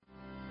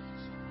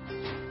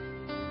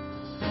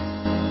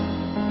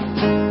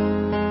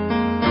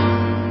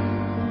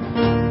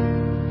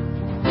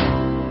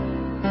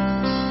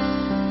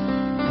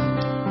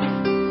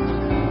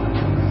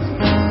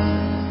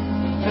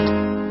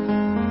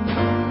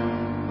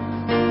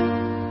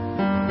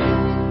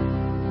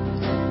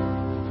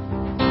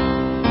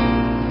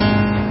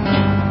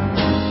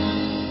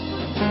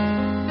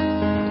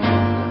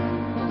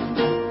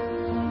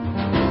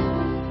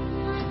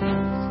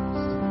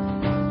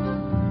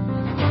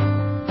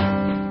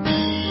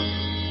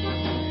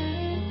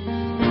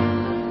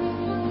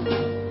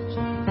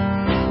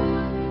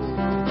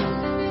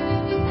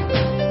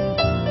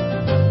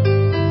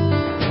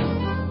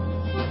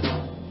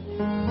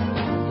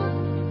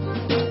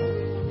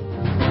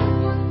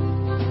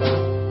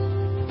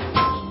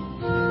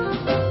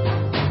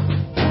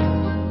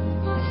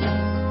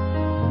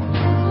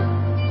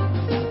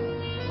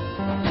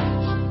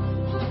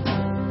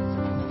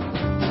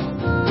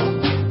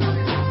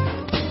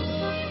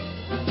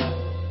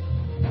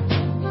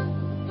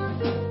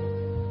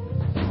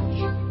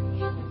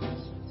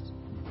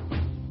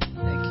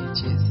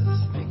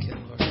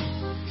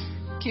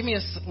Give me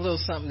a little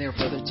something there,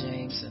 Brother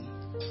James. And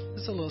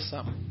just a little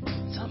something.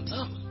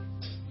 Something.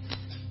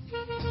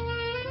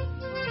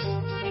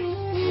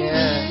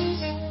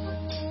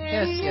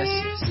 Yes. Yes.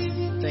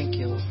 Thank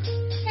you, Lord.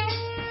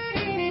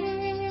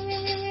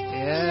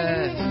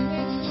 Yes.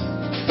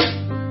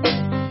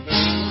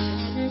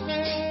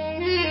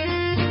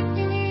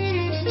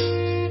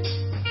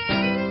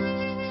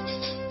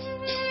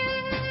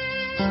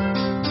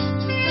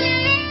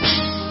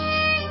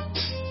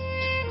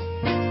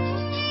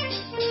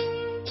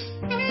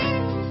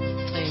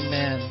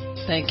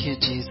 Thank you,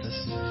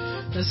 Jesus.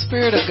 The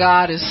Spirit of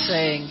God is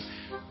saying,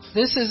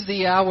 this is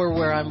the hour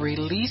where I'm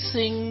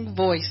releasing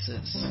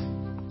voices.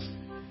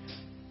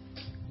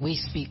 We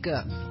speak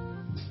up.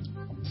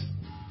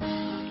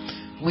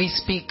 We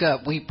speak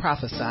up. We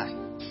prophesy.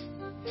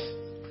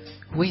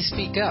 We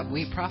speak up.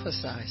 We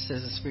prophesy,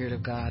 says the Spirit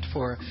of God.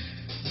 For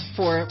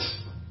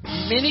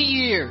many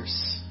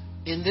years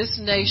in this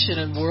nation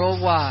and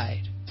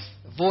worldwide,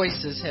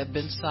 voices have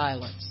been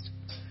silenced.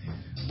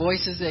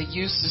 Voices that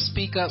used to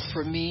speak up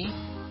for me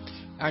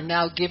are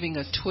now giving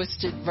a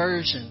twisted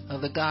version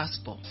of the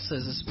gospel,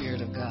 says the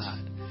Spirit of God.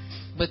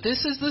 But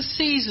this is the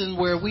season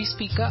where we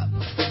speak up,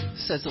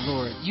 says the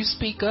Lord. You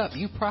speak up,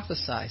 you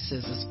prophesy,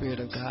 says the Spirit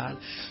of God.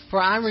 For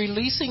I'm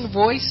releasing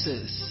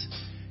voices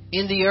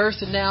in the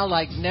earth now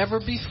like never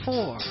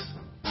before.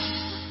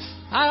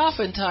 I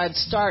oftentimes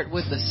start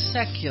with the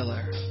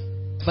secular,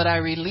 but I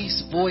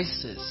release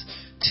voices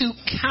to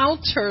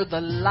counter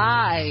the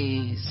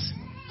lies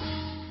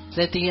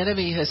that the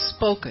enemy has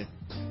spoken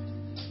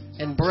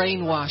and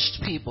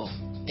brainwashed people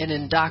and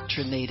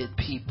indoctrinated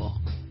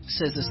people,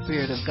 says the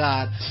Spirit of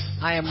God.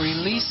 I am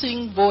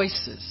releasing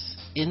voices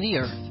in the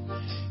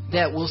earth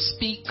that will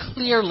speak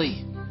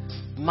clearly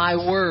my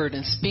word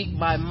and speak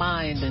my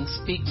mind and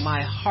speak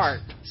my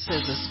heart,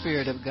 says the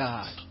Spirit of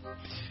God.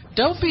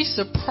 Don't be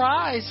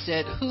surprised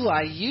at who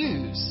I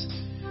use,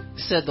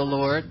 said the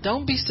Lord.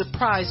 Don't be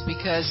surprised,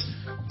 because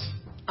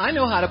I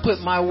know how to put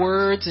my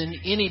words in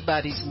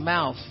anybody's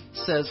mouth,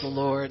 says the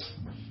Lord.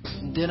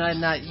 Did I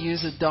not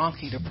use a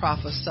donkey to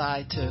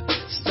prophesy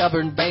to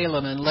stubborn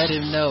Balaam and let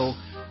him know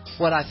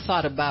what I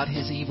thought about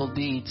his evil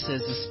deeds,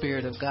 says the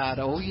Spirit of God.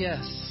 Oh,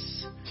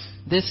 yes.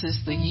 This is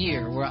the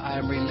year where I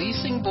am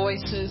releasing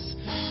voices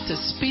to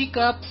speak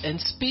up and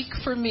speak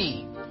for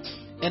me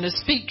and to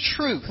speak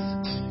truth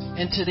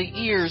into the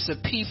ears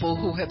of people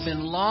who have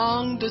been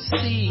long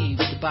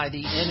deceived by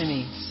the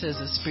enemy, says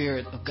the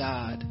Spirit of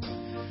God.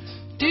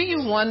 Do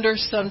you wonder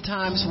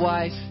sometimes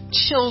why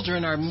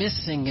children are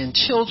missing and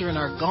children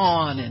are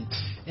gone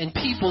and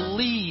people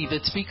leave?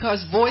 It's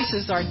because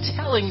voices are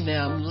telling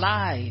them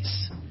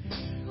lies.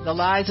 The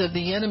lies of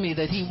the enemy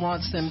that he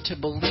wants them to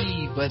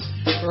believe. But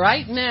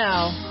right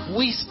now,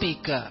 we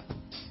speak up.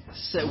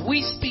 So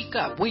we speak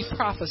up. We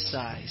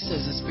prophesy,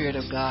 says the Spirit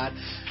of God.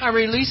 I'm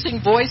releasing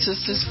voices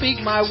to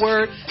speak my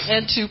word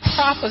and to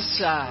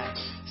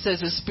prophesy, says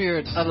the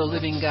Spirit of the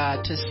living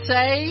God. To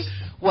say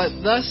what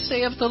thus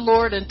saith the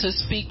Lord and to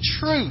speak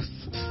truth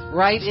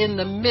right in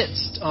the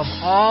midst of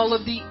all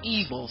of the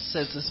evil,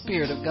 says the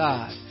Spirit of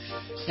God.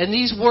 And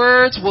these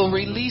words will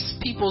release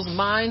people's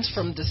minds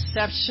from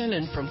deception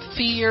and from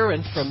fear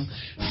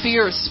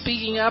of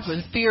speaking up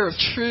and fear of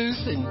truth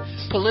and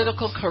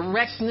political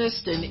correctness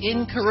and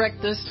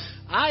incorrectness.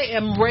 I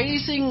am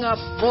raising up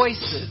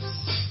voices,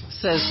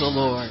 says the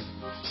Lord,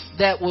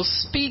 that will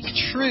speak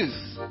truth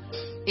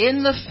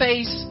in the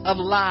face of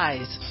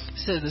lies,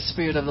 says the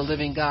Spirit of the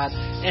living God.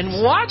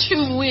 And watch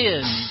who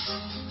wins,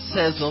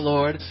 says the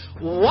Lord.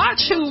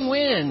 Watch who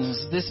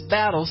wins this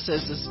battle,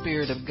 says the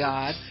Spirit of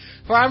God.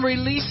 For I'm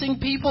releasing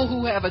people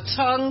who have a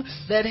tongue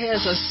that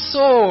has a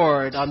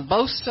sword on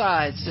both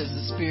sides, says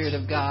the Spirit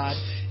of God.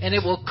 And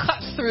it will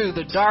cut through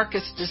the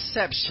darkest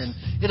deception.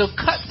 It'll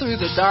cut through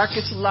the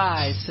darkest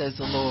lies, says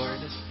the Lord.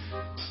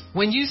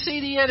 When you see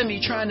the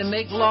enemy trying to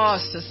make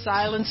laws to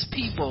silence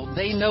people,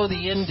 they know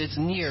the end is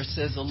near,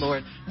 says the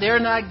Lord. They're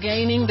not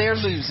gaining, they're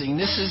losing.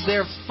 This is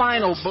their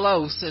final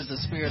blow, says the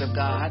Spirit of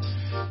God.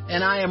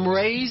 And I am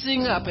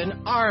raising up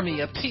an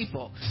army of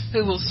people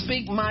who will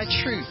speak my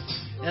truth.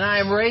 And I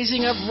am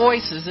raising up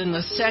voices in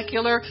the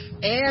secular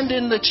and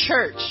in the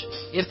church.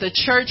 If the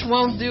church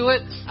won't do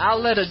it,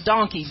 I'll let a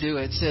donkey do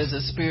it, says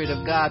the Spirit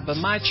of God. But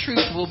my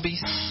truth will be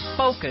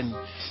spoken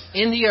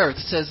in the earth,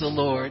 says the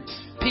Lord.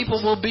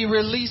 People will be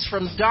released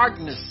from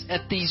darkness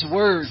at these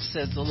words,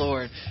 says the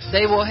Lord.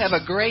 They will have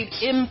a great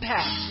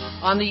impact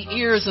on the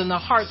ears and the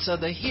hearts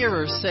of the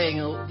hearers,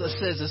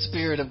 says the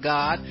Spirit of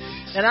God.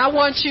 And I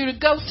want you to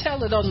go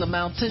tell it on the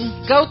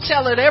mountain. Go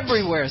tell it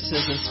everywhere,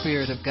 says the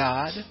Spirit of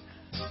God.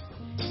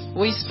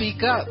 We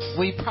speak up.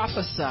 We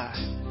prophesy,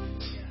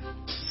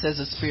 says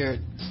the Spirit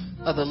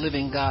of the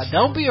living God.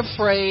 Don't be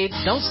afraid.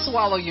 Don't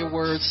swallow your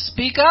words.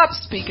 Speak up.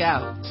 Speak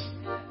out.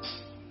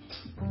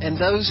 And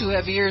those who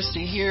have ears to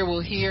hear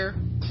will hear.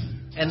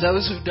 And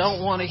those who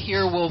don't want to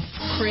hear will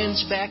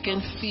cringe back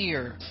in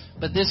fear.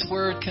 But this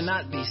word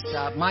cannot be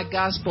stopped. My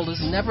gospel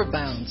is never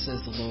bound,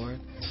 says the Lord.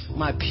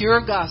 My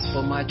pure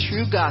gospel, my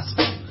true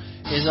gospel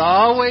is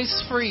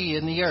always free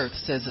in the earth,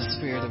 says the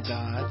Spirit of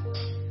God.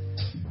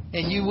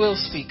 And you will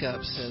speak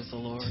up, says the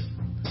Lord.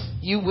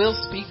 You will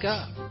speak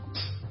up.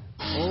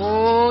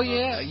 Oh,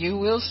 yeah, you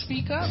will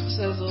speak up,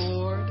 says the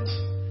Lord.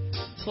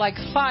 It's like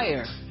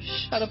fire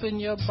shut up in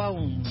your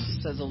bones,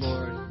 says the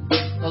Lord.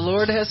 The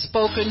Lord has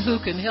spoken. Who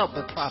can help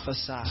but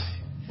prophesy?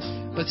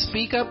 But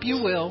speak up you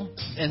will,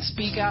 and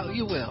speak out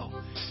you will,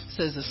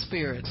 says the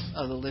Spirit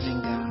of the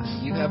living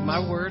God. You have my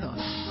word on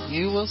it.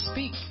 You will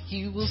speak.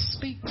 You will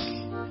speak.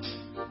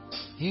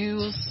 You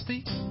will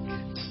speak.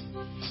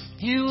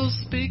 You will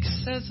speak,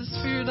 says the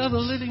Spirit of the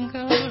living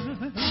God.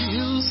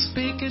 You will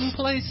speak in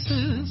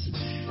places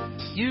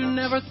you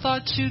never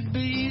thought you'd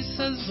be,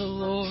 says the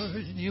Lord.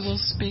 You will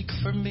speak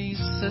for me,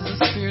 says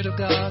the Spirit of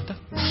God.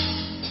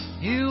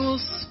 You will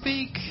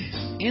speak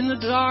in the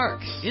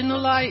dark, in the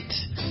light,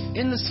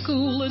 in the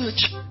school, in the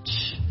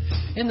church,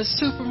 in the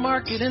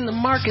supermarket, in the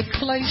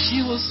marketplace.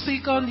 You will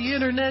speak on the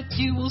internet.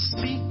 You will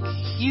speak.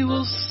 You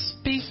will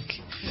speak.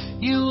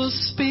 You will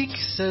speak,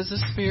 says the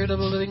Spirit of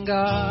the living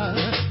God.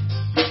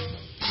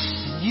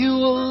 You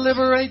will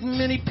liberate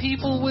many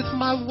people with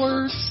my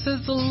words,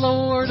 says the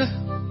Lord.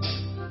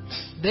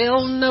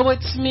 They'll know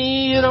it's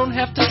me. You don't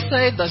have to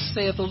say, thus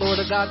saith the Lord,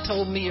 or God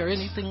told me, or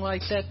anything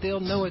like that. They'll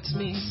know it's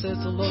me, says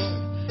the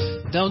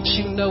Lord. Don't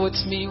you know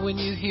it's me when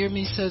you hear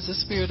me, says the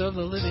Spirit of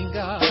the living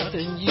God.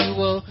 And you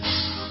will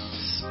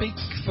speak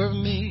for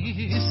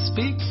me,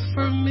 speak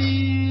for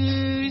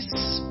me,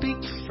 speak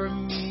for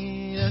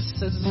me, yes,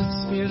 says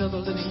the Spirit of the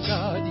living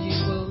God.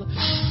 You will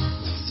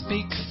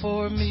speak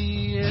for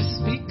me,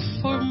 speak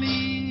for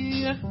me.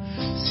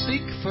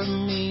 Speak for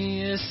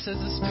me, says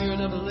the Spirit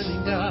of the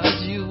living God.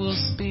 You will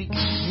speak,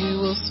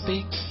 you will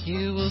speak,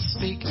 you will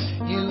speak,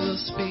 you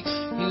will speak,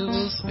 you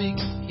will speak,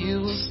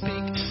 you will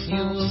speak,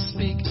 you will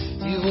speak,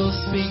 you will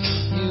speak,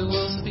 you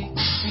will speak,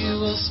 you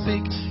will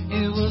speak,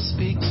 you will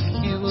speak,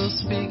 you will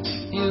speak,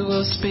 you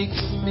will speak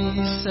for me,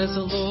 says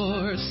the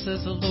Lord,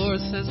 says the Lord,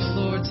 says the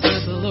Lord,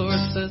 says the Lord,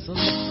 says the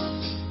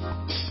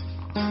Lord.